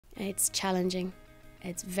It's challenging,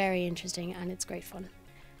 it's very interesting, and it's great fun.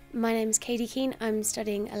 My name's Keane. I'm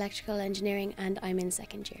studying electrical engineering and I'm in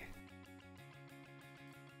second year.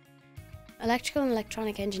 Electrical and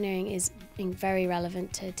electronic engineering is very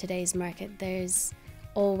relevant to today's market. There's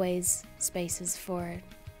always spaces for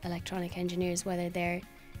electronic engineers, whether they're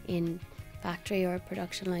in factory or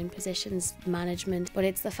production line positions, management, but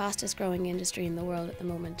it's the fastest growing industry in the world at the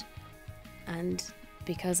moment. And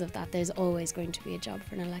because of that, there's always going to be a job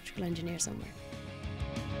for an electrical engineer somewhere.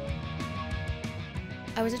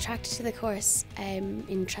 I was attracted to the course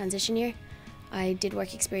in transition year. I did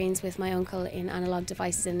work experience with my uncle in analogue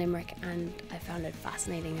devices in Limerick, and I found it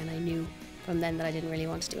fascinating, and I knew from then that I didn't really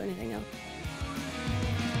want to do anything else.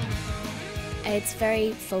 It's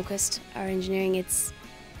very focused, our engineering. It's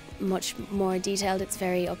much more detailed, it's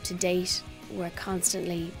very up to date. We're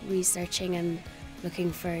constantly researching and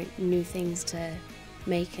looking for new things to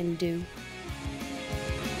make and do.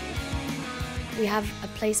 We have a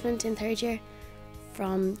placement in third year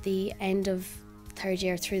from the end of third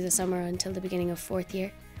year through the summer until the beginning of fourth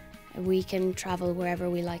year. We can travel wherever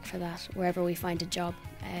we like for that, wherever we find a job,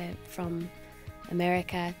 from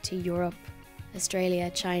America to Europe, Australia,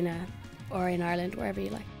 China, or in Ireland, wherever you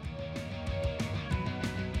like.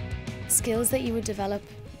 Skills that you would develop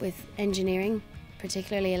with engineering,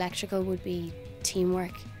 particularly electrical, would be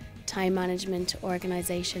teamwork, time management,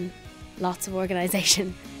 organisation, lots of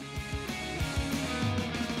organisation.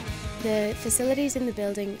 The facilities in the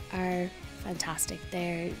building are fantastic.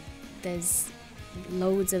 There's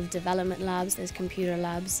loads of development labs, there's computer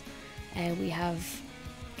labs. We have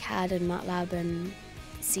CAD and MATLAB and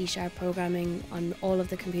C# programming on all of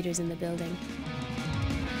the computers in the building.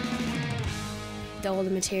 All the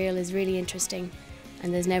material is really interesting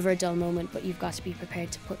and there's never a dull moment, but you've got to be prepared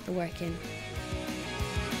to put the work in.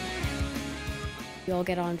 We all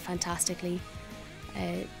get on fantastically.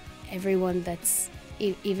 Everyone that's,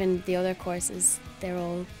 even the other courses, they're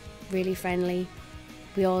all really friendly.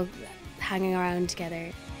 We all hanging around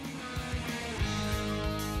together.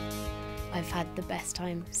 I've had the best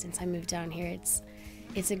time since I moved down here.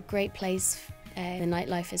 It's a great place. The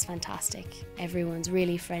nightlife is fantastic. Everyone's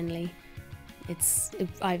really friendly. It's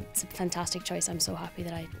a fantastic choice. I'm so happy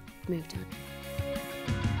that I moved down.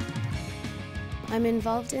 I'm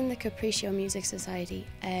involved in the Capriccio Music Society.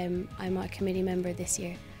 I'm a committee member this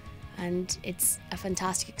year, and it's a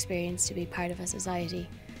fantastic experience to be part of a society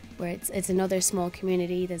where it's another small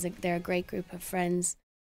community. They're a great group of friends.